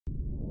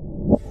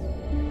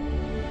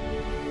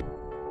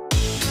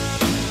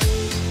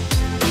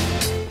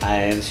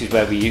This is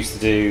where we used to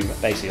do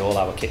basically all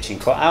our kitchen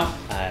cutout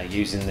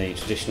using the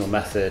traditional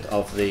method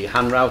of the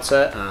hand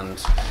router and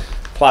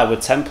plywood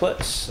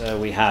templates.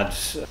 We had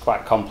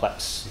quite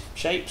complex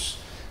shapes,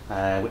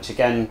 which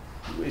again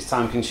is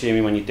time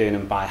consuming when you're doing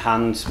them by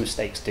hand.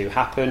 Mistakes do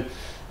happen,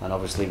 and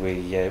obviously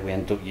we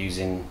end up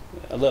using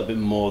a little bit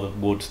more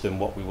wood than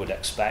what we would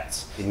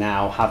expect.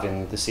 Now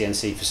having the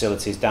CNC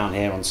facilities down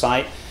here on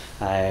site,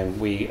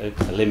 we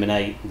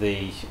eliminate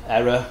the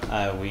error.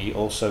 We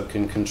also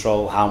can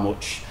control how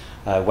much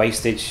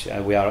wastage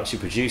we are actually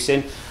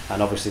producing,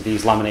 and obviously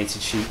these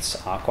laminated sheets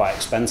are quite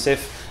expensive.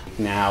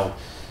 Now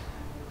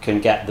can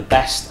get the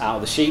best out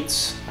of the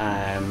sheets,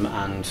 and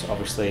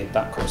obviously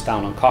that cuts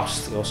down on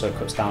cost. It also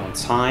cuts down on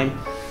time,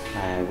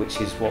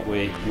 which is what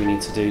we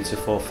need to do to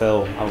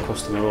fulfill our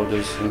customer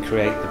orders and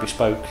create the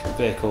bespoke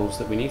vehicles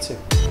that we need to.